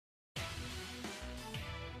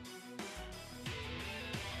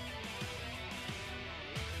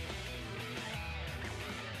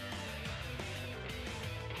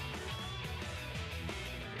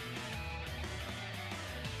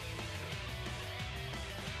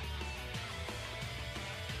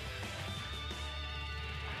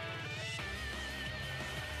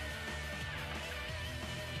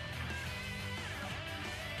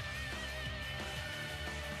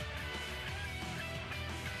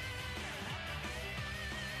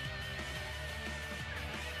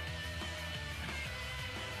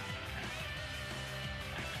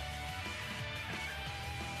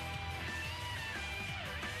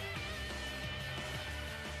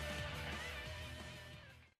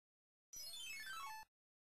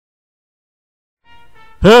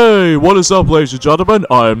Hey, what is up ladies and gentlemen,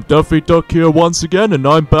 I'm Duffy Duck here once again, and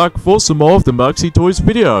I'm back for some more of the Maxi Toys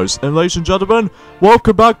videos. And ladies and gentlemen,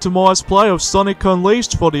 welcome back to my Let's Play of Sonic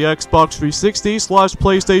Unleashed for the Xbox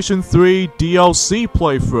 360/PlayStation 3 DLC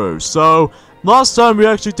playthrough. So, last time we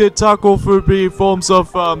actually did tackle through the forms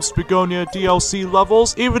of Spagonia DLC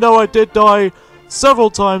levels, even though I did die several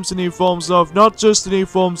times in the forms of, not just in the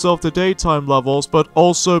forms of the daytime levels, but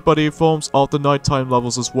also by the forms of the nighttime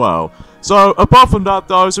levels as well. So, apart from that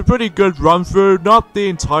though, it's a pretty good run through, not the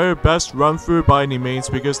entire best run through by any means,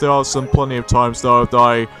 because there are plenty of times though that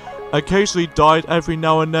I occasionally died every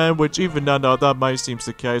now and then, which even then though, that might seem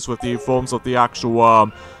the case with the forms of the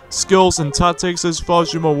actual skills and tactics as far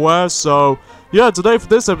as you're aware. So yeah, today for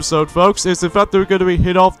this episode folks, is the fact that we're going to be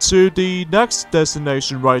hit off to the next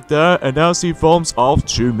destination right there, and that's the forms of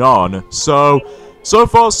Chun-Nan. So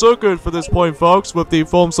far so good for this point folks, with the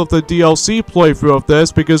forms of the DLC playthrough of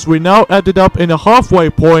this, because we now ended up in a halfway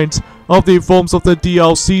point of the forms of the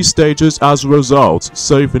DLC stages as a result.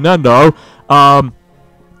 So even then though,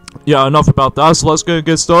 yeah, enough about that, so let's go and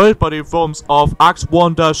get started by the forms of Act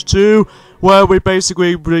 1-2, where we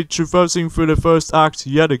basically be traversing through the first act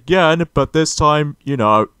yet again, but this time, you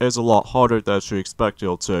know, it's a lot harder than you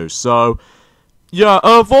expected it to. So, yeah,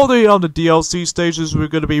 of all the DLC stages we're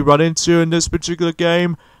going to be running into in this particular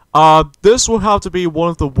game, this will have to be one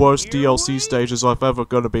of the worst DLC stages I've ever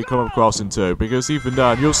going to be come across into, because even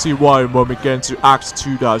then, you'll see why when we get into Act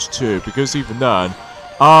 2-2, because even then,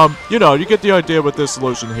 you know, you get the idea with this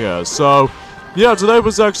solution here. So, yeah, today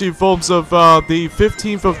was actually in forms of the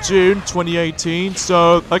 15th of June, 2018.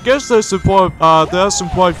 So, I guess there's some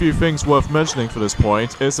quite a few things worth mentioning for this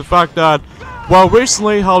point. Is the fact that, well,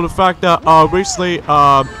 recently, oh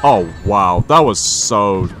wow, that was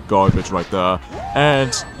so garbage right there.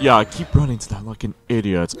 And, yeah, I keep running to that like an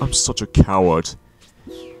idiot. I'm such a coward.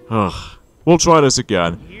 Ugh. We'll try this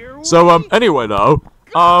again. So, anyway though,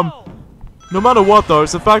 no matter what though,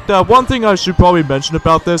 it's the fact that one thing I should probably mention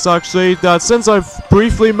about this actually, that since I've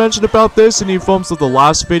briefly mentioned about this in the forms of the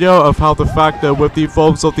last video of how the fact that with the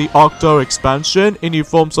forms of the Octo expansion in the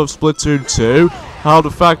forms of Splatoon 2, how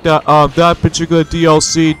the fact that that particular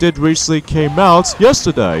DLC did recently came out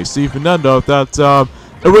yesterday. So even then though, that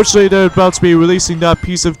originally they're about to be releasing that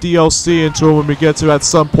piece of DLC until when we get to at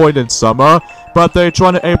some point in summer. But they're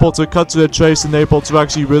trying to able to cut to the chase and able to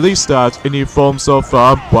actually release that in the forms of,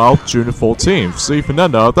 well, June the 14th. So even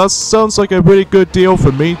then though, that sounds like a really good deal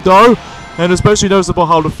for me though. And especially noticeable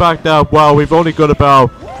how the fact that, well, we've only got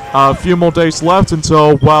about a few more days left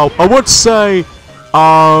until, well, I would say,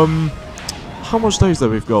 how much days that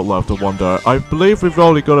we've got left, I wonder? I believe we've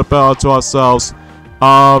only got about to ourselves,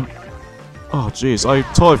 oh jeez, I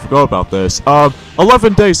totally forgot about this.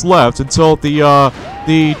 11 days left until the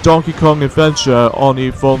Donkey Kong Adventure on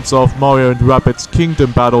the forms of Mario and Rabbids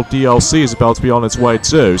Kingdom Battle DLC is about to be on its way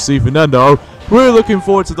too. So even then though, we're looking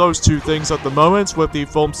forward to those two things at the moment with the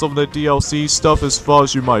forms of the DLC stuff as far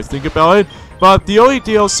as you might think about it. But the only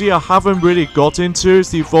DLC I haven't really got into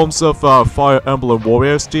is the forms of Fire Emblem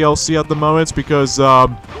Warriors DLC at the moment, because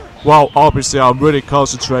well, obviously I'm really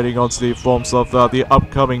concentrating on the forms of the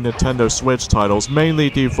upcoming Nintendo Switch titles, mainly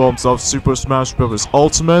the forms of Super Smash Bros.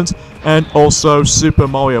 Ultimate and also Super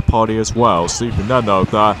Mario Party as well. So even then though,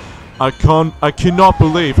 that I cannot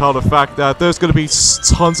believe how the fact that there's going to be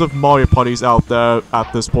tons of Mario Parties out there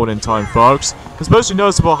at this point in time, folks. Especially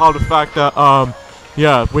noticeable how the fact that,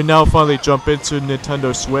 yeah, we now finally jump into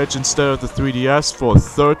Nintendo Switch instead of the 3DS for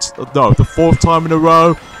the fourth time in a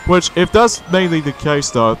row. Which, if that's mainly the case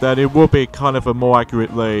though, then it will be kind of a more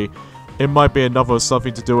accurately, it might be another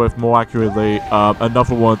something to do with more accurately,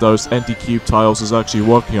 another one of those NT-Cube titles is actually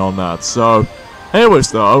working on that. So,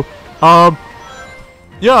 anyways though,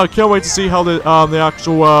 yeah, I can't wait to see how the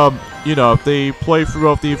actual, you know, the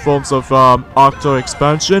playthrough of the forms of Octo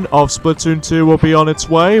expansion of Splatoon 2 will be on its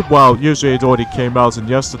way. Well, usually it already came out in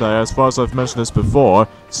yesterday, as far as I've mentioned this before.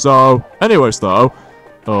 So, anyways though,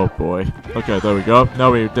 oh boy. Okay, there we go.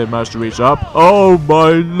 Now we did manage to reach up. Oh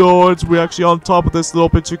my lord, we're actually on top of this little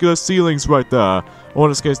particular ceilings right there. Or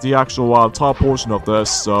in this case, the actual top portion of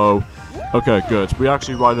this, so okay, good. We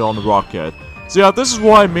actually ride it on the rocket. So yeah, this is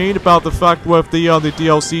what I mean about the fact with the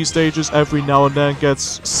DLC stages every now and then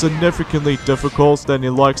gets significantly difficult than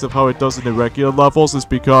the likes of how it does in the regular levels, is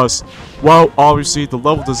because, well, obviously the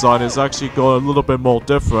level design is actually going a little bit more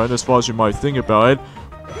different as far as you might think about it.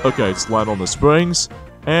 Okay, let's land on the springs,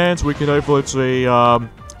 and we can hopefully,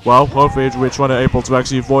 well, hopefully we're trying to able to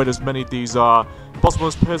actually avoid as many of these possible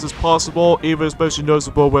pits as possible, even especially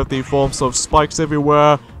noticeable with the forms of spikes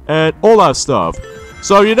everywhere, and all that stuff.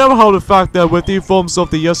 So you know how the fact that with the forms of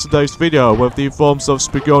the yesterday's video, with the forms of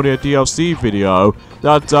Spigonia DLC video,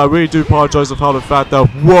 that I really do apologize of how the fact that,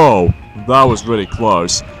 whoa, that was really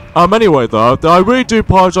close. Anyway though, I really do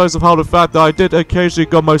apologize of how the fact that I did occasionally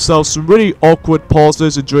got myself some really awkward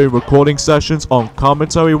pauses during recording sessions on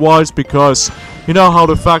commentary wise, because you know how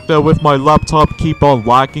the fact that with my laptop keep on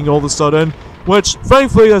lagging all of a sudden, which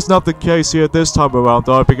thankfully that's not the case here this time around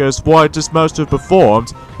though, because what I just managed to have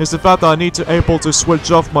performed is the fact that I need to able to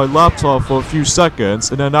switch off my laptop for a few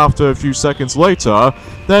seconds, and then after a few seconds later,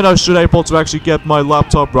 then I should able to actually get my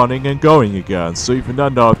laptop running and going again. So even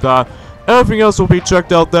then though, that everything else will be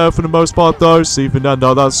checked out there for the most part though, so even then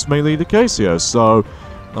though, that's mainly the case here. So,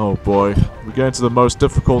 oh boy, we get into the most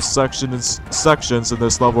difficult sections in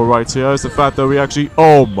this level right here, is the fact that we actually,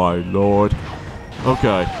 oh my lord.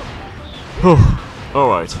 Okay.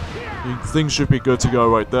 Alright. Things should be good to go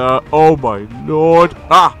right there. Oh my lord.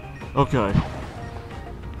 Ah! Okay.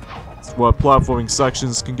 Well, platforming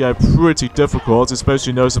sections can get pretty difficult,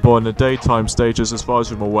 especially noticeable in the daytime stages as far as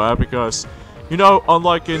I'm aware, because, you know,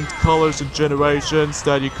 unlike in Colors and Generations,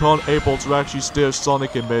 that you can't able to actually steer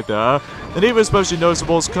Sonic in mid-air, and even especially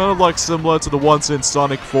noticeable, it's kind of like similar to the ones in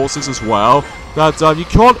Sonic Forces as well, that you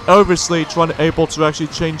can't obviously try to able to actually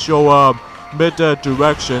change your mid-air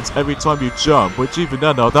directions every time you jump, which even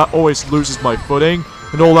then though, that always loses my footing,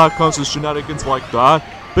 and all that kinds of shenanigans like that.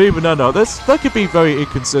 But even then though, that could be very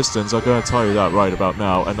inconsistent, I'm gonna tell you that right about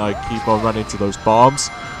now, and I keep on running into those bombs,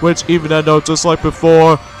 which even then though, just like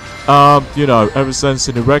before, you know, ever since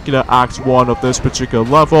in the regular Act 1 of this particular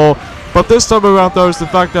level, but this time around though, is the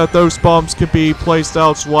fact that those bombs can be placed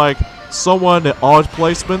out like somewhat in odd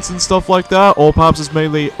placements and stuff like that, or perhaps it's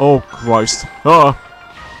mainly, oh Christ,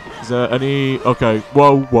 is there any... Okay,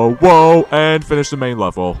 whoa, and finish the main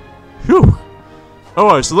level. Phew!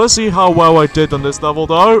 Alright, so let's see how well I did on this level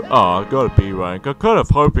though. I got a B rank. I'm kind of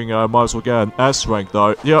hoping I might as well get an S rank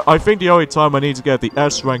though. Yeah, I think the only time I need to get the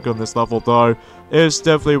S rank on this level though is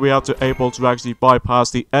definitely we have to able to actually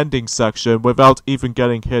bypass the ending section without even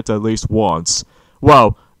getting hit at least once.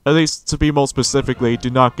 Well, at least to be more specifically,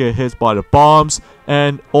 do not get hit by the bombs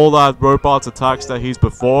and all that robot attacks that he's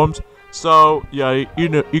performed. So, yeah, you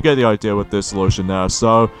know, you get the idea with this solution now.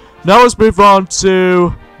 So, now let's move on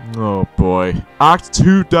to... Oh boy. Act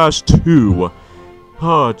 2-2.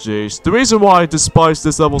 Oh jeez. The reason why I despise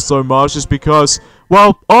this level so much is because,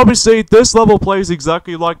 well, obviously this level plays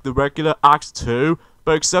exactly like the regular Act 2,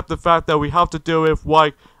 but except the fact that we have to deal with,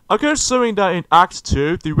 like, I'm assuming that in Act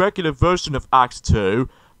 2, the regular version of Act 2,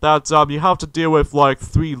 that you have to deal with like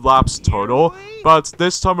 3 laps total, but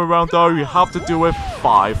this time around though you have to deal with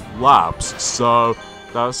 5 laps. So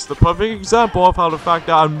that's the perfect example of how the fact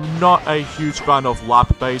that I'm not a huge fan of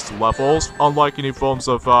lap-based levels, unlike in the forms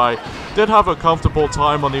of I did have a comfortable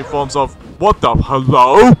time on the forms of what the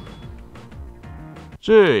hello?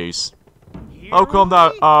 Jeez. How come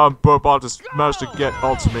that robot just managed to get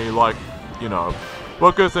onto me like, you know,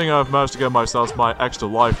 well, good thing I've managed to get myself my extra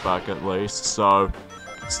life back at least, so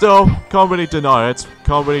still, can't really deny it.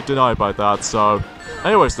 Can't really deny by that, so...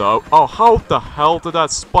 Anyways though, oh, how the hell did that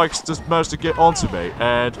spikes just manage to get onto me?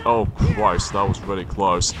 And, oh Christ, that was really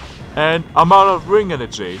close. And I'm out of ring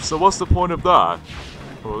energy, so what's the point of that?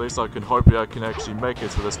 Well, at least I can hope I can actually make it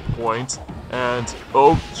to this point. And,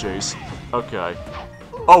 oh jeez. Okay.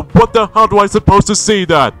 Oh, what the hell do I supposed to see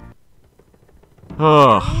that?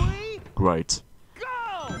 Ugh. Great.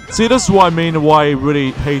 See, this is what I mean why I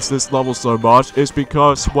really hate this level so much, is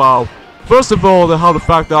because, well, first of all, how the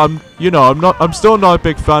fact that I'm still not a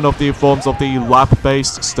big fan of the forms of the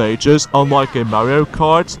lap-based stages, unlike in Mario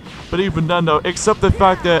Kart, but even then though, except the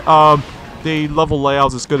fact that, the level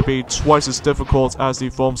layout is going to be twice as difficult as the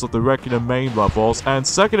forms of the regular main levels, and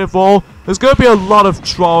second of all, there's going to be a lot of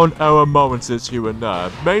trial and error moments here and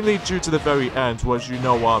there, mainly due to the very end, which you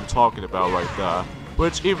know what I'm talking about right there.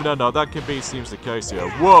 Which, even though that can be, seems the case here.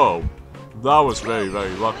 Whoa! That was very, very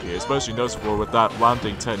lucky, especially noticeable with that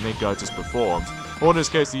landing technique I just performed. Or in this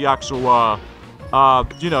case, the actual,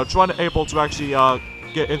 you know, trying to able to actually,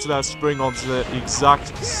 get into that spring onto the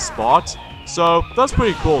exact spot. So, that's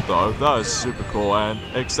pretty cool though. That is super cool, and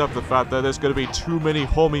except the fact that there's gonna be too many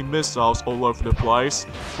homing missiles all over the place,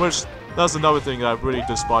 which, that's another thing that I really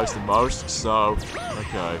despise the most, so,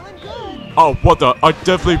 okay. Oh, what the? I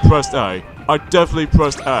definitely pressed A. I definitely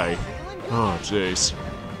pressed A. Oh, jeez.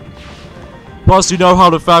 Plus, you know how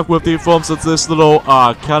the fact with the forms of this little,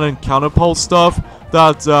 cannon counterpult stuff,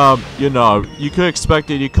 that, you know, you could expect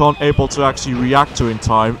that you can't able to actually react to in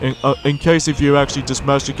time. In case if you actually just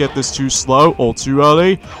manage to get this too slow or too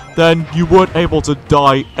early, then you would able to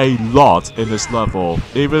die a lot in this level.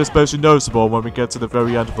 Even especially noticeable when we get to the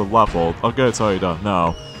very end of the level. I'm gonna tell you that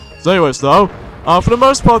now. So anyways though, for the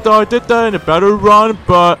most part though, I did that in a better run,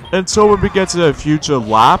 but until when we get to the future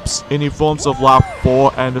laps, in the forms of lap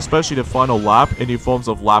 4 and especially the final lap in the forms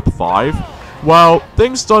of lap 5, well,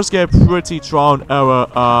 things does get pretty trial and error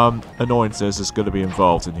annoyances is going to be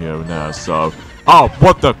involved in here and there, so... Oh,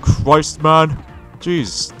 what the Christ, man!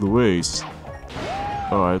 Jeez Louise.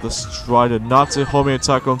 Alright, let's try to not to homing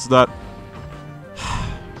attack onto that.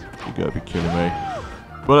 You gotta be kidding me.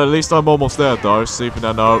 But at least I'm almost there though, so even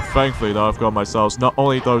though, thankfully though, I've got myself not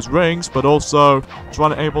only those rings, but also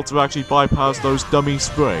trying to able to actually bypass those dummy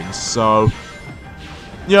springs, so...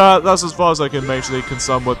 Yeah, that's as far as I can majorly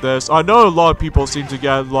concern with this. I know a lot of people seem to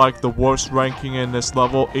get, like, the worst ranking in this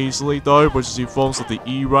level easily, though, which is the forms of the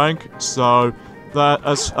E rank. So, that,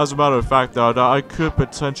 as a matter of fact, though, that I could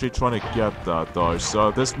potentially try to get that, though.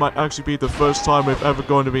 So, this might actually be the first time we're ever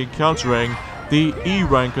going to be encountering the E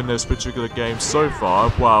rank in this particular game so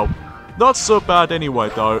far. Well, not so bad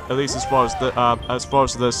anyway, though, at least as far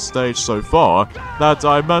as this stage so far, that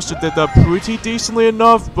I managed to did that pretty decently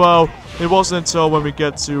enough. Well, it wasn't until when we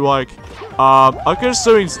get to, like, I'm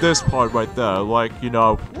considering this part right there, like, you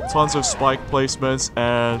know, tons of spike placements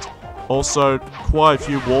and also quite a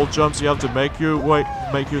few wall jumps you have to make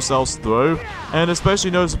yourselves through, and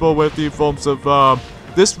especially noticeable with the forms of,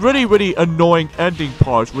 this really annoying ending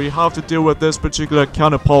part where you have to deal with this particular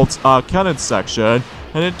catapult, cannon section.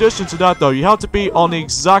 And in addition to that, though, you have to be on the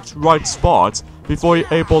exact right spot before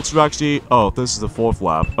you're able to actually... Oh, this is the 4th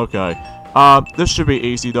lap. Okay. This should be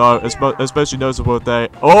easy, though, especially noticeable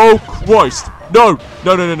that... Oh, Christ! No!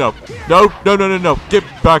 No! Get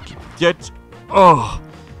back! Get... Oh!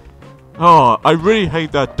 Oh, I really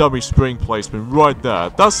hate that dummy spring placement right there.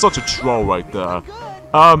 That's such a troll right there.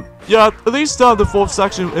 Yeah, at least the 4th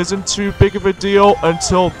section isn't too big of a deal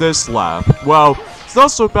until this lap. Well, it's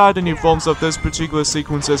not so bad in the forms of this particular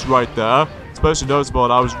sequences right there. Especially noticeable,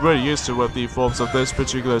 and I was really used to with the forms of this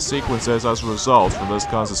particular sequences as a result from this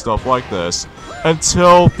kinds of stuff like this.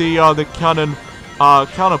 Until the cannon,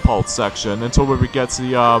 catapult section, until we get to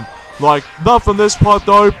the, like, not from this part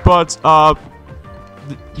though, but,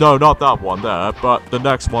 no, not that one there, but the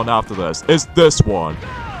next one after this is this one.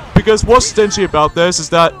 Because what's stingy about this is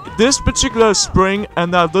that this particular spring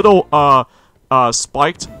and that little,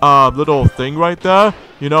 spiked, little thing right there,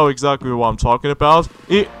 you know exactly what I'm talking about,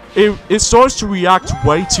 it starts to react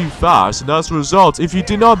way too fast, and as a result, if you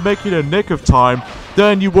did not make it in a nick of time,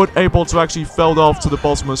 then you would able to actually fell off to the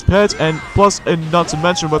bottomless pit, and plus, and not to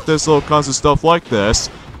mention with this little kinds of stuff like this,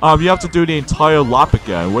 you have to do the entire lap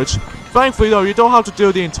again, which, thankfully though, you don't have to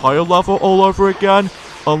do the entire level all over again,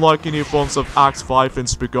 unlike any forms of Act 5 in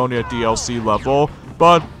Spagonia DLC level,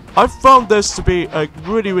 but I found this to be a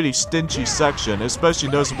really stingy section, especially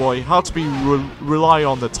noticeable you have to be rely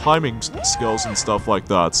on the timing skills and stuff like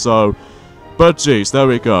that, so... But jeez, there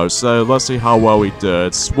we go, so let's see how well we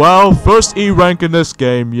did. Well, first E rank in this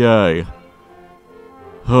game, yay.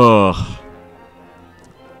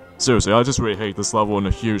 Seriously, I just really hate this level in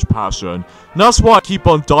a huge passion. And that's why I keep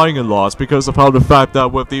on dying a lot, because of how the fact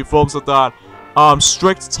that with the forms of that,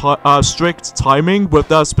 strict timing with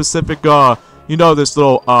that specific, you know, this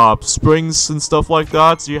little, springs and stuff like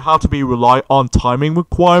that, so you have to be rely on timing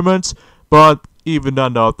requirements, but even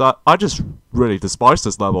then, though, that, I just really despise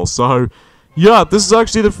this level, so, yeah, this is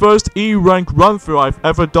actually the first E rank run-through I've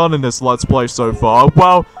ever done in this Let's Play so far.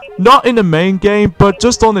 Well, not in the main game, but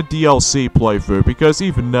just on the DLC playthrough, because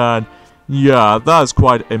even then, yeah, that is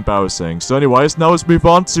quite embarrassing. So anyways, now let's move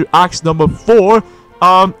on to Act number 4.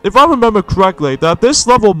 If I remember correctly, that this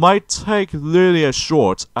level might take really as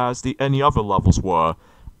short as any other levels were.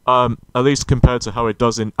 At least compared to how it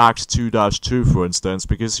does in Act 2-2, for instance,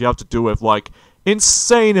 because you have to do with, like,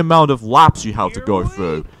 insane amount of laps you have to go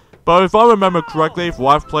through. But if I remember correctly, if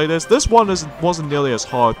I've played this one wasn't nearly as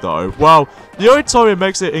hard, though. Well, the only time it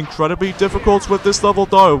makes it incredibly difficult with this level,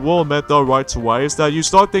 though, I will admit, though, right away, is that you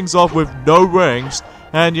start things off with no rings,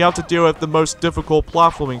 and you have to deal with the most difficult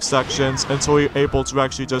platforming sections until you're able to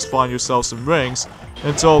actually just find yourself some rings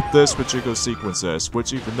until this particular sequence is,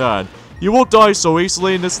 which even then, you will die so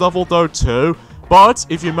easily in this level though too, but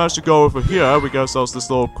if you manage to go over here, we got ourselves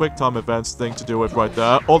this little quick time events thing to do with right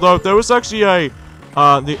there, although there was actually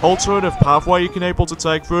the alternative pathway you can able to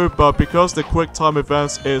take through, but because the quick time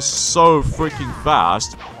events is so freaking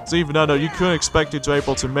fast, so even then though, you couldn't expect it to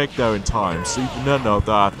able to make there in time, so even then though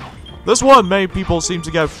that, This one made people seem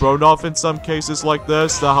to get thrown off in some cases like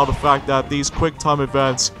this, that how the fact that these quick time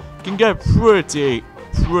events can get pretty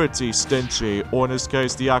stingy, or in this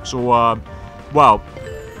case the actual, well,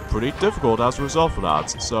 pretty difficult as a result of that,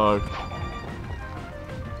 so...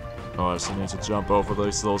 Alright, so I need to jump over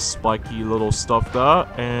these little spiky little stuff there,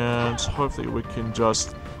 and hopefully we can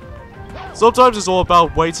just... Sometimes it's all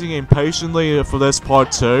about waiting impatiently for this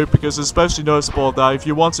part too, because it's especially noticeable that if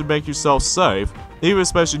you want to make yourself safe, even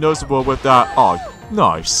especially noticeable with that... Oh,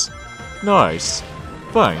 nice. Nice.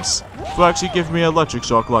 Thanks for actually giving me an electric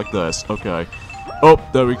shock like this. Okay. Oh,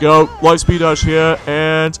 there we go. Light speed dash here,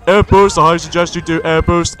 and air boost. I highly suggest you do air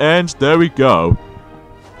boost, and there we go.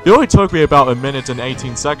 It only took me about 1 minute and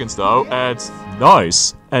 18 seconds though, and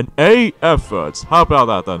nice. An A effort. How about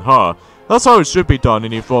that then, huh? That's how it should be done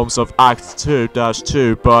in the forms of Act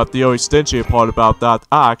 2-2, but the only stingy part about that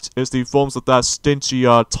act is the forms of that stingy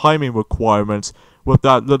timing requirement with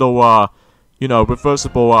that little, you know,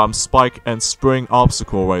 reversible spike and spring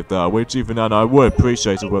obstacle right there, which even then I would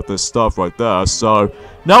appreciate it with this stuff right there. So,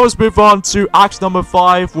 now let's move on to Act number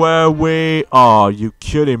 5, where we... Are you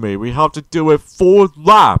kidding me? We have to do it 4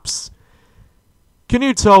 laps! Can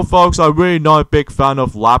you tell, folks, I'm really not a big fan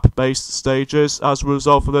of lap-based stages as a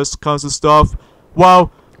result of this kinds of stuff?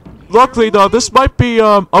 Well, luckily though, this might be,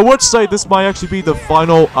 I would say this might actually be the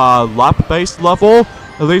final, lap-based level,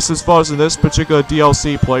 at least as far as in this particular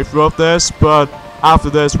DLC playthrough of this, but after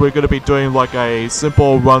this, we're going to be doing like a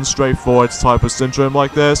simple run straight forward type of syndrome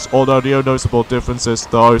like this, although the only noticeable difference is,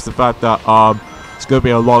 though, is the fact that, it's going to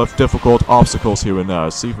be a lot of difficult obstacles here and there,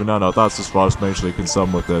 so even though that's as far as I'm actually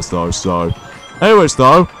concerned with this, though, so... Anyways,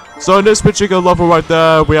 though, so in this particular level right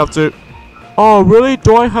there, we have to... Oh, really?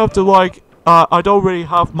 Do I have to, like... I don't really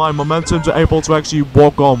have my momentum to able to actually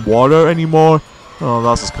walk on water anymore? Oh,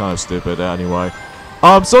 that's just kind of stupid anyway.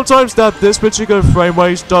 Sometimes that this particular frame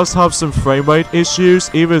rate does have some frame rate issues,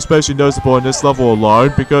 even especially noticeable in this level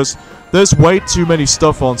alone, because there's way too many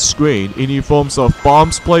stuff on screen in the forms of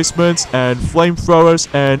bombs placements and flamethrowers,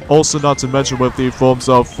 and also not to mention with the forms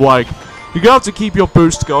of, like... You have to keep your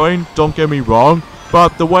boost going, don't get me wrong,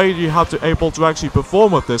 but the way you have to able to actually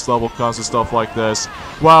perform with this level kinds of stuff like this,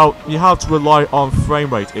 well, you have to rely on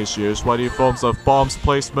frame rate issues, whether in forms of bombs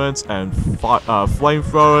placements and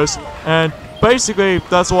flamethrowers, and basically,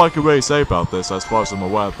 that's all I can really say about this as far as I'm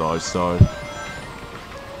aware though, so...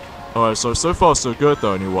 Alright, so far so good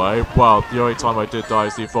though anyway. Well, the only time I did die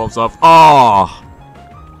is the forms of... Ah!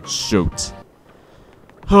 Shoot.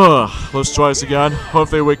 Let's try this again.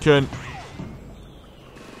 Hopefully we can...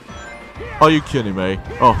 Are you kidding me?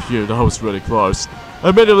 Oh, phew, that was really close.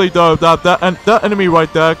 Admittedly, though, that enemy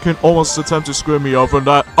right there can almost attempt to screw me over and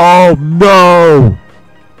that... Oh, no!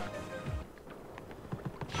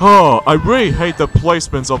 Oh, I really hate the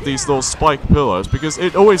placements of these little spike pillars, because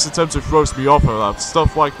it always attempts to throw me off and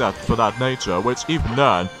stuff like that for that nature, which even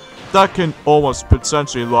then, that can almost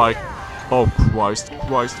potentially, like... Oh, Christ.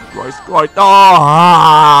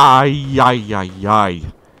 Ah!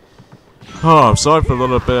 Oh, I'm sorry for a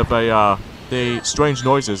little bit of a, the strange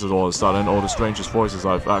noises all of a sudden, or the strangest voices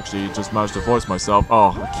I've actually just managed to voice myself. Oh,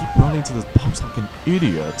 I keep running to the bombs like an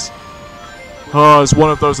idiot. Oh, it's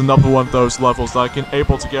another one of those levels that I can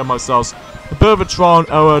able to get myself a bit of a trial and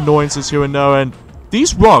error annoyances here and there, and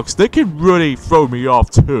these rocks, they can really throw me off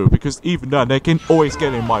too, because even then, they can always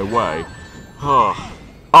get in my way.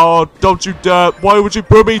 Oh, don't you dare! Why would you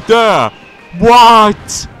put me there?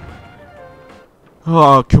 What?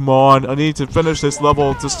 Oh, come on. I need to finish this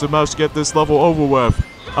level just to manage to get this level over with.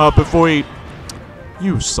 Before he...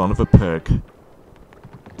 You son of a pig.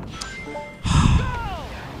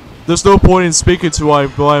 There's no point in speaking to I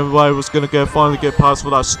was gonna finally get past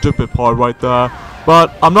for that stupid part right there.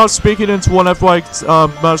 But I'm not speaking into whenever I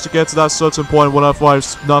manage to get to that certain point whenever I'm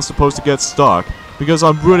not supposed to get stuck. Because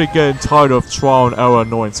I'm really getting tired of trial and error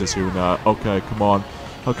annoyances here and there. Okay, come on.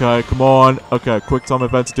 Okay, come on. Okay, quick time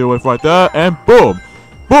event to deal with right there. And boom!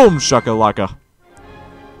 Boom, shakalaka.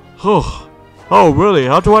 Oh, really?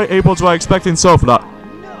 How do I expect himself for that?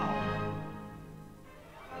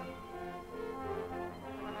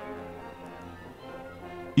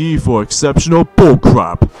 E for exceptional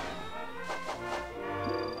bullcrap.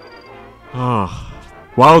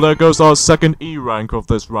 Well, there goes our second E rank of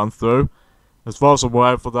this run through. As far as I'm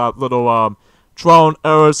aware for that little, trial and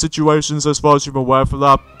error situations as far as you're aware for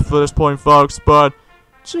this point, folks, but,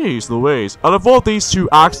 jeez Louise. Out of all these 2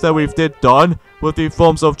 acts that we've done with the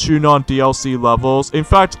forms of Chun-Nan DLC levels, in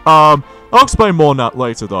fact, I'll explain more on that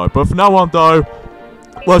later though, but for now on though,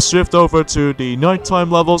 let's shift over to the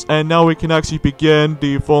nighttime levels, and now we can actually begin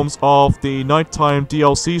the forms of the nighttime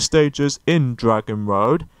DLC stages in Dragon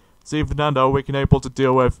Road. So even then though, we can able to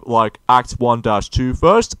deal with like Act 1-2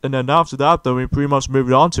 first, and then after that, then we pretty much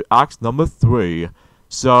move on to Act number 3.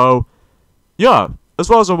 So, yeah, as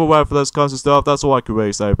far as I'm aware for this kinds of stuff, that's all I can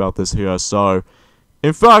really say about this here. So,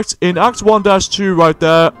 in fact, in Act 1-2 right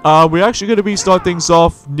there, we're actually going to be starting things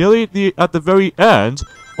off nearly at the very end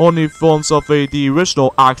on the forms of the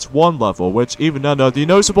original Act 1 level, which even then, the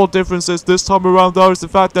noticeable differences this time around though is the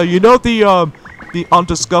fact that, you know, the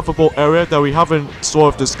undiscoverable area that we haven't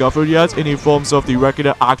sort of discovered yet in the forms of the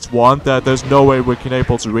regular Act 1, that there's no way we can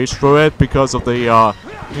able to reach through it because of the,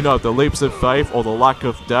 you know, the leaps of faith or the lack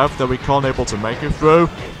of depth that we can't able to make it through.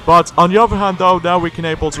 But on the other hand though, now we can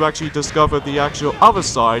able to actually discover the actual other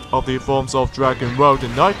side of the forms of Dragon Road, the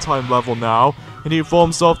nighttime level now, in the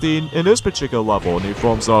forms of in this particular level, in the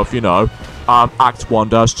forms of, you know, Act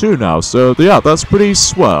 1-2 now. So yeah, that's pretty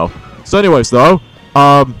swell. So anyways though,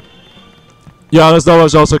 yeah, there's not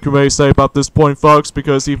much else I can really say about this point, folks,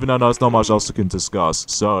 because even then there's not much else I can discuss.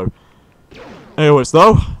 So, anyways,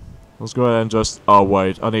 though, let's go ahead and just... Oh,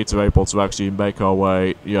 wait, I need to be able to actually make our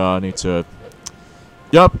way... Yeah, I need to...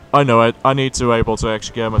 Yep, I know it. I need to be able to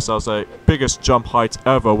actually get myself a biggest jump height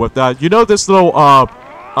ever with that. You know this little,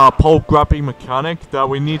 pole grabbing mechanic that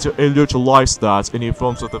we need to utilize that in the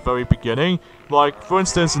forms of the very beginning? Like, for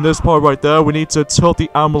instance, in this part right there, we need to tilt the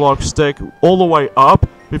analog stick all the way up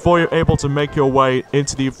before you're able to make your way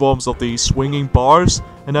into the forms of the swinging bars,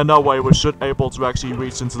 and then that way we should able to actually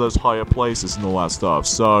reach into those higher places and all that stuff.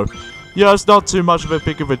 So, yeah, it's not too much of a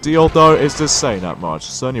big of a deal though, it's just saying that much.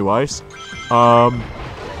 So anyways,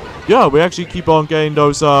 yeah, we actually keep on getting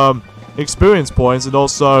those, experience points, and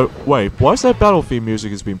also, wait, why is that Battlefield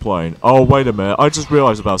music has been playing? Oh, wait a minute, I just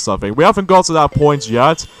realized about something. We haven't got to that point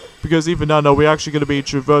yet, because even then though, we're actually going to be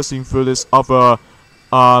traversing through this other,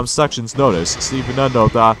 sections notice. So even then though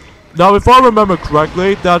that... Now, if I remember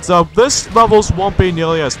correctly, that, this levels won't be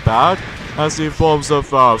nearly as bad as the forms of,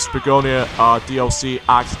 Spagonia, DLC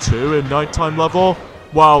Act 2 in nighttime level.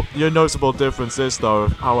 Well, your noticeable difference is, though,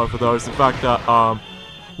 however, though, is the fact that,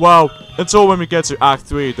 well, until when we get to Act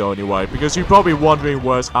 3, though, anyway, because you're probably wondering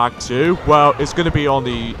where's Act 2. Well, it's gonna be on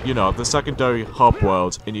the, you know, the secondary hub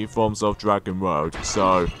world in the forms of Dragon Road.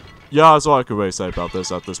 So, yeah, that's all I can really say about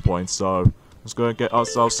this at this point, so... Let's go and get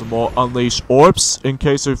ourselves some more Unleash Orbs, in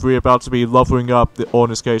case if we're about to be leveling up, or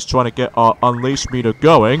in this case, trying to get our Unleash meter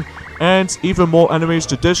going. And even more enemies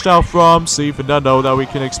to dish out from, so even then though that we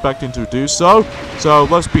can expect him to do so. So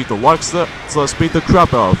let's beat the likes of them, so let's beat the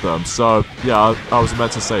crap out of them. So, yeah, I was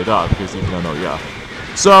meant to say that, because even then though, yeah.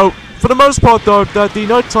 So, for the most part though, that the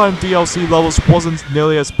nighttime DLC levels wasn't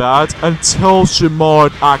nearly as bad until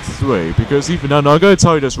Shimard Act 3, because even then, I'm going to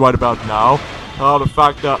tell you this right about now. The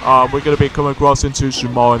fact that we're going to be coming across into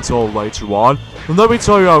Shimar until later on. And let me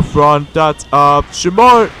tell you up front that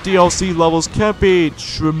Shimar DLC levels can be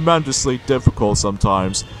tremendously difficult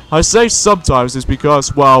sometimes. I say sometimes is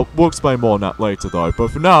because, well, we'll explain more on that later though. But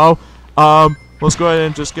for now, let's go ahead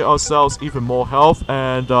and just get ourselves even more health,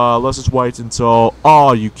 and let's just wait until... Oh,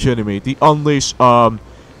 are you kidding me? The Unleash,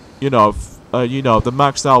 you know, the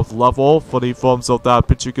maxed out level for the forms of that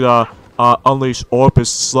particular... Unleash Orb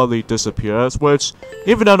is slowly disappears, which,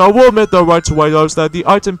 even then, I will admit though right away though, is that the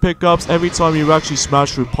item pickups, every time you actually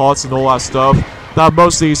smash through parts and all that stuff, that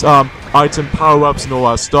most of these, item power-ups and all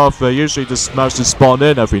that stuff, they usually just manage to spawn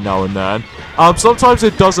in every now and then. Sometimes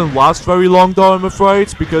it doesn't last very long though, I'm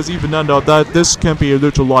afraid, because even then though, that this can be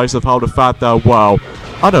utilized of how the fact that, well,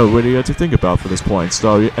 I don't really have to think about for this point,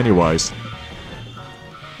 so anyways.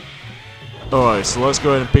 Alright, so let's go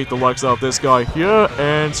ahead and beat the likes out of this guy here,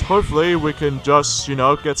 and hopefully we can just, you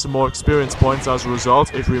know, get some more experience points as a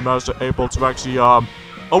result, if we manage to able to actually, I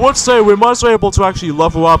would say we might be able to actually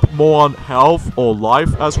level up more on health or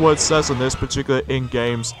life, as what it says on this particular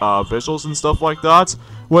in-game's, visuals and stuff like that,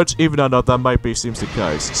 which even though that might be seems the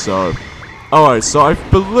case, so... Alright, so I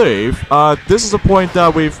believe, this is a point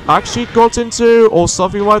that we've actually got into, or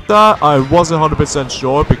something like that. I wasn't 100%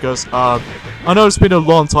 sure, because, I know it's been a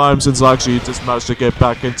long time since I actually just managed to get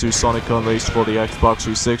back into Sonic Unleashed for the Xbox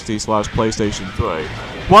 360/PlayStation 3.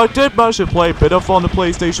 Well, I did manage to play a bit of on the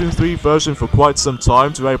PlayStation 3 version for quite some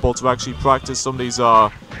time to be able to actually practice some of these,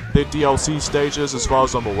 the DLC stages as far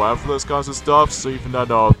as I'm aware for those kinds of stuff, so even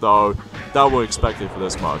though that were expected for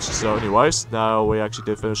this much. So anyways, now we actually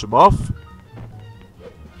did finish them off.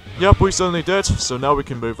 Yep, we certainly did, so now we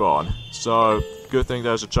can move on. So, good thing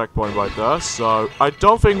there's a checkpoint right there. So, I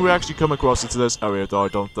don't think we actually come across into this area though, I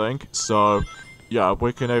don't think. So, yeah,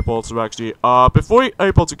 we can able to actually, before we're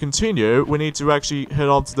able to continue, we need to actually hit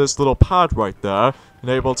onto this little pad right there, and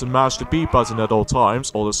able to mash the B button at all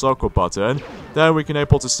times, or the circle button. Then we can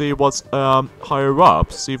able to see what's, higher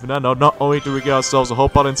up. So even then, not only do we get ourselves a whole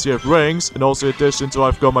bunch of rings, and also in addition to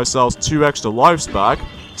I've got myself 2 extra lives back.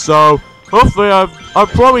 So, hopefully I'm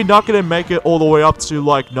probably not gonna make it all the way up to,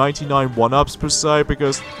 like, 99 1-ups per se,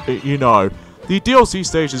 because, you know, the DLC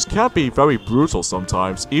stages can be very brutal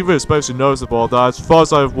sometimes, even especially noticeable that, as far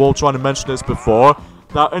as I will try to mention this before,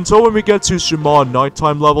 that until when we get to Chun-Nan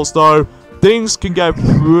nighttime levels though, things can get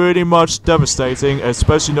pretty much devastating,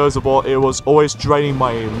 especially noticeable it was always draining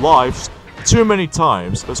my lives too many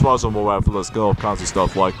times, as far as I'm aware, for all kinds of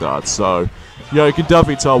stuff like that. So, yeah, you can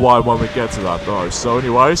definitely tell why when we get to that though. So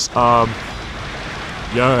anyways, yeah,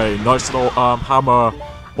 a nice little, hammer,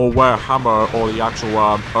 or wear hammer, or the actual,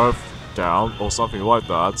 earth down, or something like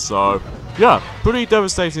that. So, yeah, pretty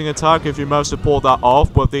devastating attack if you manage to pull that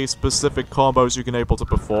off with the specific combos you can able to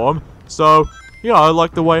perform. So, yeah, I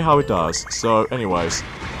like the way how it does. So, anyways.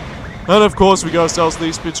 And of course, we got ourselves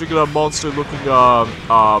these particular monster-looking,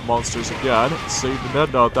 monsters again. So even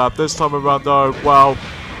then, note that this time around, though, well,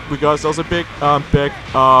 we got ourselves a big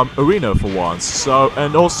arena for once. So,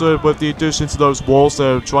 and also with the addition to those walls,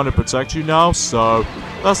 they're trying to protect you now. So,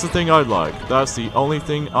 that's the thing I like. That's the only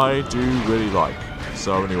thing I do really like.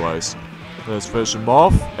 So, anyways, let's finish him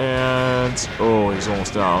off. And, oh, he's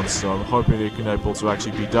almost down. So, I'm hoping he can able to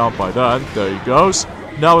actually be down by then. There he goes.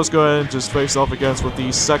 Now let's go ahead and just face off against with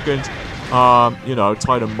the second, you know,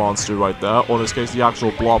 Titan monster right there. Or in this case, the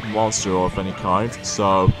actual blob monster of any kind.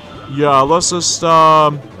 So, yeah, let's just,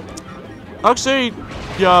 actually,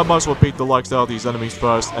 yeah, I might as well beat the likes out of these enemies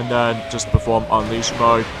first, and then just perform Unleash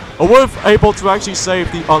mode. I was able to actually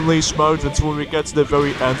save the Unleash mode until when we get to the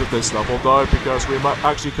very end of this level, though, because we might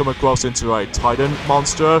actually come across into a Titan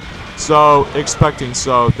monster. So, expecting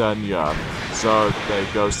so, then, yeah. So, there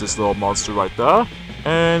goes this little monster right there.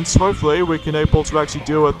 And hopefully we can able to actually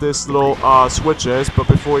deal with this little switches, but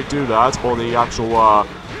before we do that, or the actual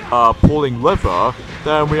pulling lever,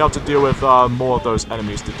 then we have to deal with more of those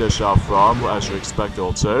enemies to dish out from, as you expect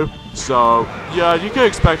it to. So, yeah, you can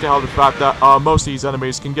expect how the fact that most of these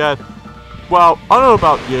enemies can get, well, I don't know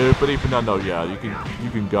about you, but even I know, yeah, you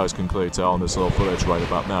can guys can clearly tell on this little footage right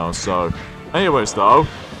about now. So, anyways though,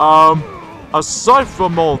 aside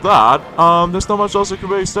from all that, there's not much else I can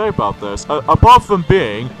really say about this. Apart from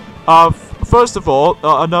being, first of all,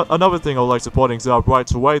 another thing I'd like to point out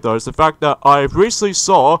right away though is the fact that I recently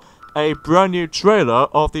saw a brand new trailer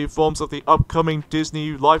of the forms of the upcoming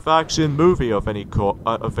Disney live-action movie of any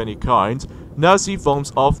kind, that's the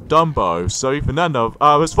forms of Dumbo. So even then,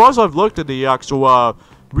 as far as I've looked at the actual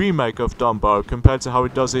remake of Dumbo compared to how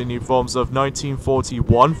it does in the forms of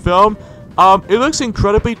 1941 film, it looks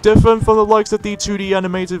incredibly different from the likes of the 2D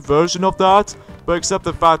animated version of that, but except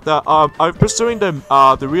the fact that, I'm pursuing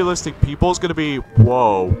the realistic people is gonna be,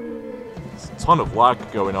 whoa, a ton of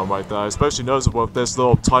lag going on right there, especially noticeable with this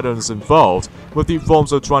little Titans involved, with the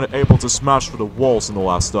forms of trying to able to smash through the walls and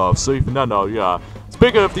all that stuff, so even then, yeah.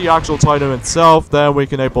 Speaking of the actual Titan itself, then we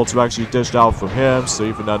can able to actually dish out from him, so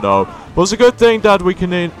even then, but it's a good thing that we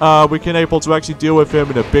can able to actually deal with him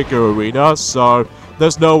in a bigger arena, so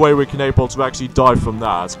there's no way we can able to actually die from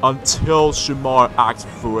that until Shamar Act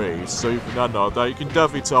 3. So even then, that you can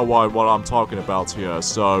definitely tell what I'm talking about here.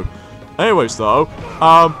 So, anyways, though,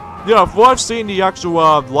 yeah, from what I've seen the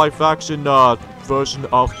actual live-action version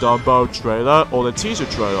of Dumbo trailer, or the teaser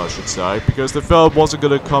trailer, I should say, because the film wasn't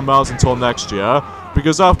going to come out until next year.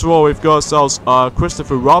 Because after all, we've got ourselves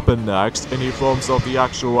Christopher Robin next, and he forms of the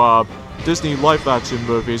actual Disney live-action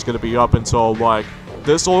movie is going to be up until like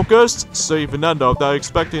this August, so even then though, they're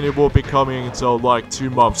expecting it will be coming until like 2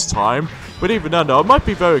 months time, but even then though, I might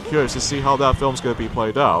be very curious to see how that film's going to be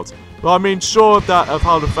played out. But I mean, sure that of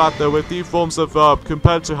how the fact that with the forms of,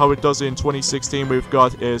 compared to how it does in 2016, we've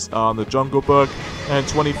got is The Jungle Book, and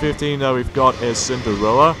 2015 that we've got is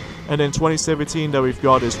Cinderella, and in 2017 that we've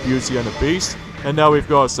got is Beauty and the Beast, and now we've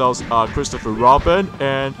got ourselves Christopher Robin,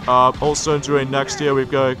 and also during next year we've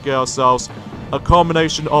got to get ourselves a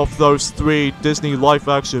combination of those 3 Disney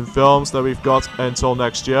live-action films that we've got until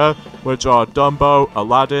next year, which are Dumbo,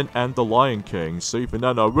 Aladdin, and The Lion King. So even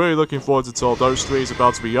then, I'm really looking forward to those 3 is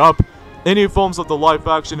about to be up. Any forms of the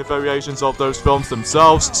live-action and variations of those films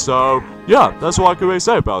themselves. So, yeah, that's what I can really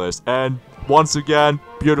say about this. And once again,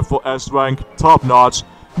 beautiful S-rank, top-notch.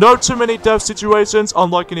 No too many death situations,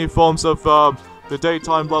 unlike any forms of the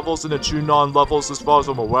daytime levels and the Chun-Nan levels as far as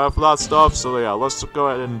I'm aware of that stuff. So yeah, let's go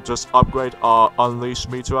ahead and just upgrade our Unleash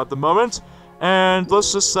meter at the moment. And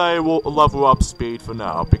let's just say we'll level up speed for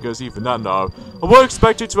now, because even then though, I would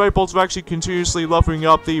expect you to be able to actually continuously leveling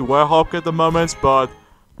up the Werehog at the moment, but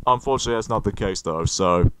unfortunately that's not the case though,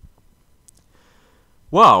 so...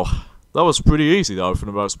 Wow, that was pretty easy though for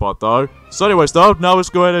the most part though. So anyways though, now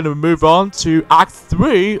let's go ahead and move on to Act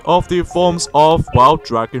 3 of the forms of, well,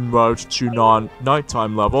 Dragon Road Chun-Nan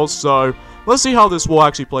nighttime levels, so... Let's see how this war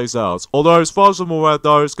actually plays out. Although, as far as I'm aware,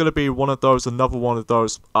 though, it's going to be another one of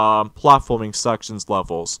those, platforming sections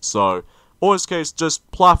levels. So, or in this case, just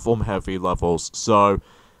platform-heavy levels. So,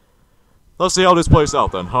 let's see how this plays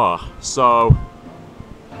out then, huh? So,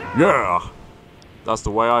 yeah! That's the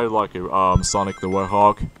way I like it, Sonic the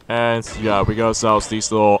Werehog. And, yeah, we got ourselves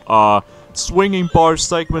these little, swinging bar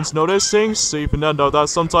segments noticing. So, even then, though, that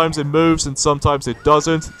sometimes it moves and sometimes it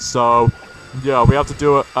doesn't. So... yeah, we have to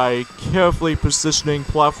do a carefully positioning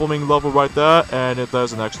platforming level right there, and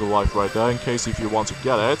there's an extra life right there in case if you want to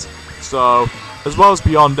get it. So, as well as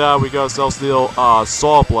beyond that, we got ourselves little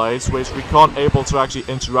saw blades, which we can't able to actually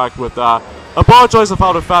interact with that. Apologize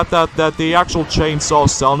about the fact that the actual chainsaw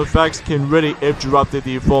sound effects can really interrupt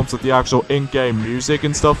the forms of the actual in-game music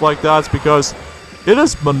and stuff like that, because it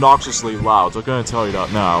is obnoxiously loud, I'm going to tell you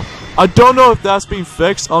that now. I don't know if that's been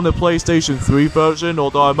fixed on the PlayStation 3 version,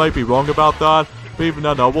 although I might be wrong about that. But even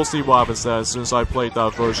then, we'll see what happens there since I played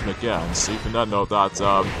that version again. So even then,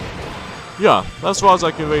 yeah, that's as far as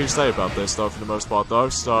I can really say about this though, for the most part though.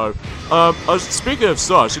 So, speaking of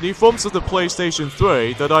such, in the forms of the PlayStation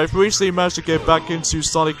 3, that I've recently managed to get back into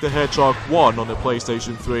Sonic the Hedgehog 1 on the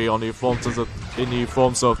PlayStation 3 in the forms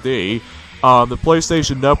of the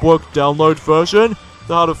PlayStation Network download version.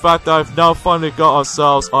 The fact that I've now finally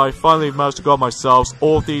I finally managed to got myself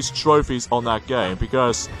all these trophies on that game,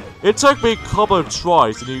 because it took me a couple of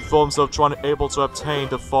tries in the forms of trying to able to obtain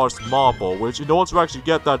the first marble, which in order to actually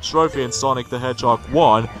get that trophy in Sonic the Hedgehog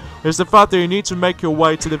 1, is the fact that you need to make your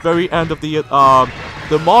way to the very end of the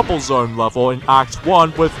Marble Zone level in Act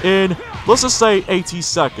 1 within, let's just say, 80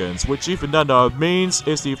 seconds, which even then means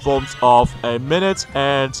is the forms of a minute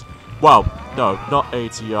and... well, no, not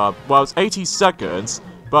 80, well, it's 80 seconds,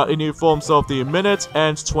 but in the forms of the minute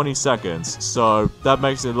and 20 seconds. So, that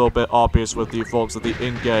makes it a little bit obvious with the forms of the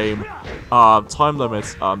in-game, time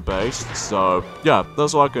limits, based. So, yeah,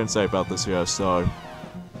 that's all I can say about this here, so...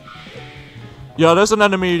 yeah, there's an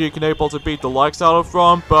enemy you can able to beat the likes out of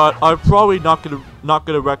from, but I'm probably not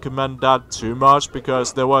gonna recommend that too much,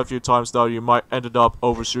 because there were a few times, though, you might ended up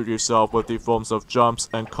overshoot yourself with the forms of jumps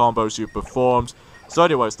and combos you performed. So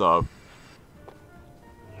anyways though,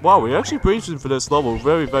 wow, we actually breached for this level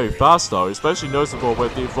very, very fast though, especially noticeable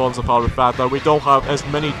with the forms of how the fact that we don't have as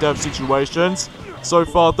many death situations so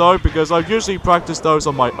far though, because I've usually practiced those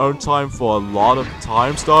on my own time for a lot of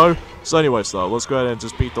times though. So anyways though, let's go ahead and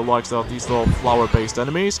just beat the likes of these little flower-based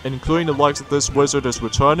enemies, including the likes of this wizard is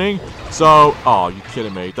returning. So, oh, you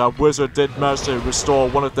kidding me, that wizard did manage to restore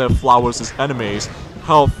one of their flowers' enemies'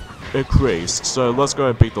 health increased, so let's go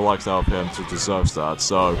and beat the likes out of him to deserve that.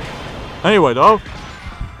 So, anyway though,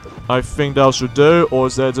 I think that should do, or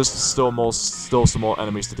is there just still some more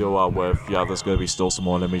enemies to deal with? Yeah, there's gonna be still some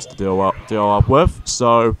more enemies to deal up with.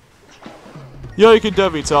 So, yeah, you can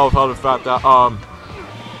definitely tell how the fact that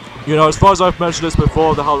you know, as far as I've mentioned this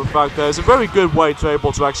before, the fact that it's a very good way to be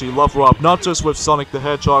able to actually level up, not just with Sonic the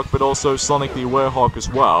Hedgehog, but also Sonic the Werehog as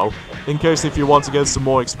well, in case if you want to get some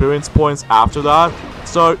more experience points after that.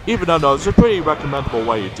 So, even though, it's a pretty recommendable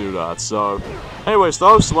way you do that. So, anyways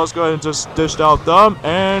though, so let's go ahead and just dish out them,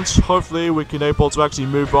 and hopefully we can able to actually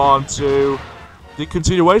move on to the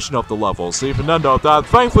continuation of the level. So even then though, that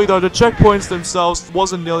thankfully though, the checkpoints themselves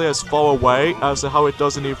wasn't nearly as far away as to how it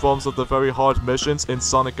does in the forms of the very hard missions in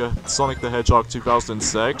Sonic the Hedgehog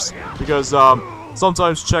 2006, because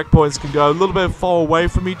sometimes checkpoints can go a little bit far away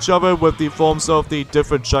from each other with the forms of the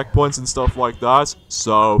different checkpoints and stuff like that.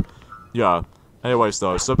 So yeah, anyways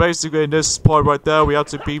though, so basically in this point right there, we have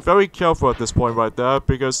to be very careful at this point right there,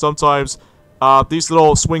 because sometimes these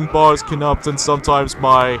little swing bars can often sometimes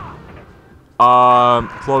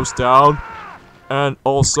close down, and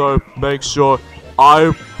also make sure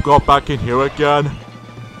I got back in here again.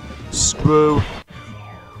 Screw.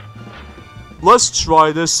 Let's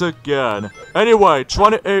try this again. Anyway,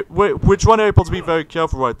 we're trying to able to be very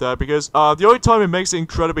careful right there, because the only time it makes it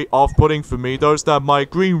incredibly off-putting for me though is that my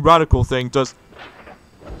green radical thing does.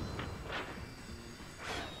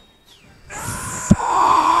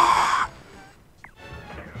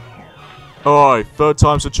 Alright, third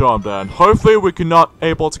time's a charm then. Hopefully we cannot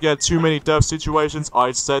able to get too many death situations.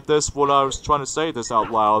 I said this when I was trying to say this out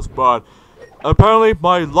loud, but apparently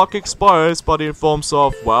my luck expires, but in forms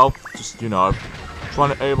of, well, just, you know,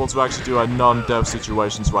 trying to able to actually do a non-death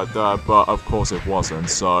situations right there, but of course it wasn't,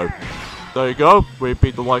 so there you go, we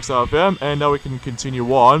beat the likes out of him, and now we can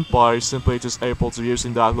continue on by simply just able to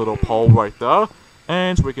using that little pole right there,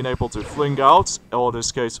 and we can able to fling out, or in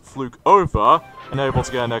this case, fluke over, and able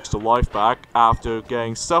to get an extra life back after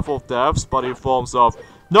getting several deaths, but in forms of,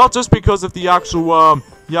 not just because of the actual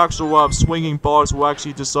swinging bars will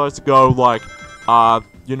actually decide to go, like,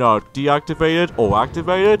 you know, deactivated or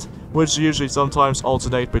activated, which usually sometimes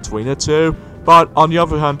alternate between the two. But on the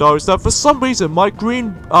other hand though, is that for some reason my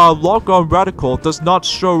green lock-on radical does not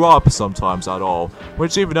show up sometimes at all.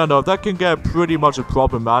 Which even though that can get pretty much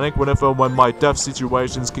problematic when my death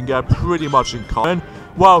situations can get pretty much in common.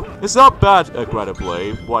 Well, it's not bad,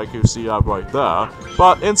 regrettably, like you see right there.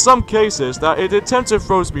 But in some cases, that it tends to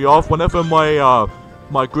throws me off whenever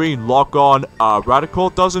my green lock-on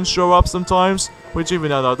radical doesn't show up sometimes. Which even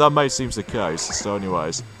though that may seem the case. So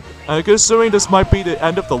anyways. And considering this might be the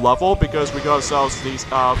end of the level, because we got ourselves these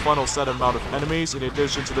final set amount of enemies, in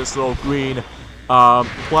addition to this little green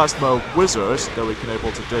plasma wizards that we can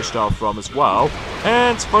able to dish out from as well.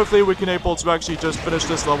 And hopefully we can able to actually just finish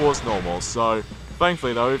this level as normal. So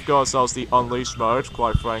thankfully though, we've got ourselves the Unleashed mode,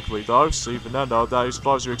 quite frankly though. So even then though, that is as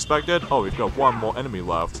far as you expected. Oh, we've got one more enemy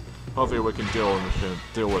left. Hopefully we can deal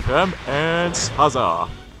with him. And huzzah!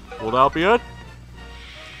 Will that be it?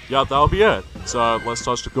 Yeah, that'll be it. So let's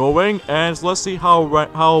touch the gold ring, and let's see how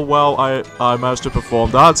well I managed to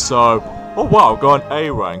perform that. So, oh wow, got an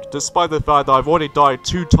A rank, despite the fact that I've already died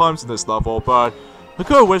 2 times in this level. But I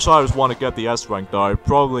could wish I was want to get the S rank though,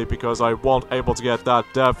 probably because I won't able to get that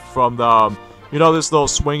death from the you know, this little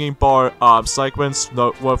swinging bar sequence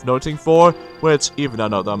worth noting for, which even I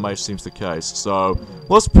know that might seem the case. So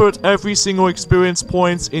let's put every single experience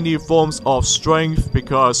point in the forms of strength,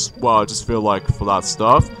 because well, I just feel like for that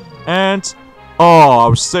stuff. And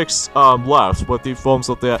oh, 6 left with the forms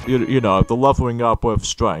of the you know, the leveling up with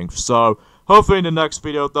strength. So hopefully in the next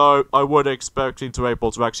video though, I would expecting to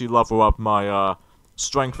able to actually level up my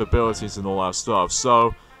strength abilities and all that stuff.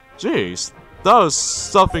 So jeez, that is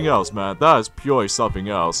something else, man. That is purely something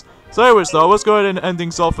else. So anyways though, let's go ahead and end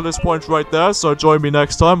things off at this point right there. So join me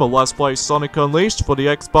next time on Let's Play Sonic Unleashed for the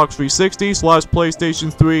Xbox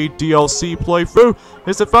 360/PlayStation 3 DLC playthrough.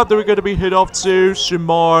 It's the fact that we're going to be hit off to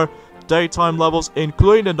Shimar daytime levels,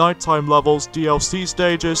 including the nighttime levels DLC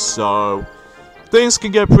stages. So things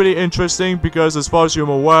can get pretty interesting, because as far as you're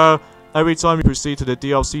aware, every time you proceed to the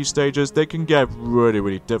DLC stages, they can get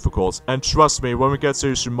really difficult. And trust me, when we get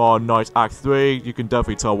to Shimar Night Act 3, you can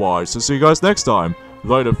definitely tell why. So see you guys next time.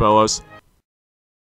 Later, fellas.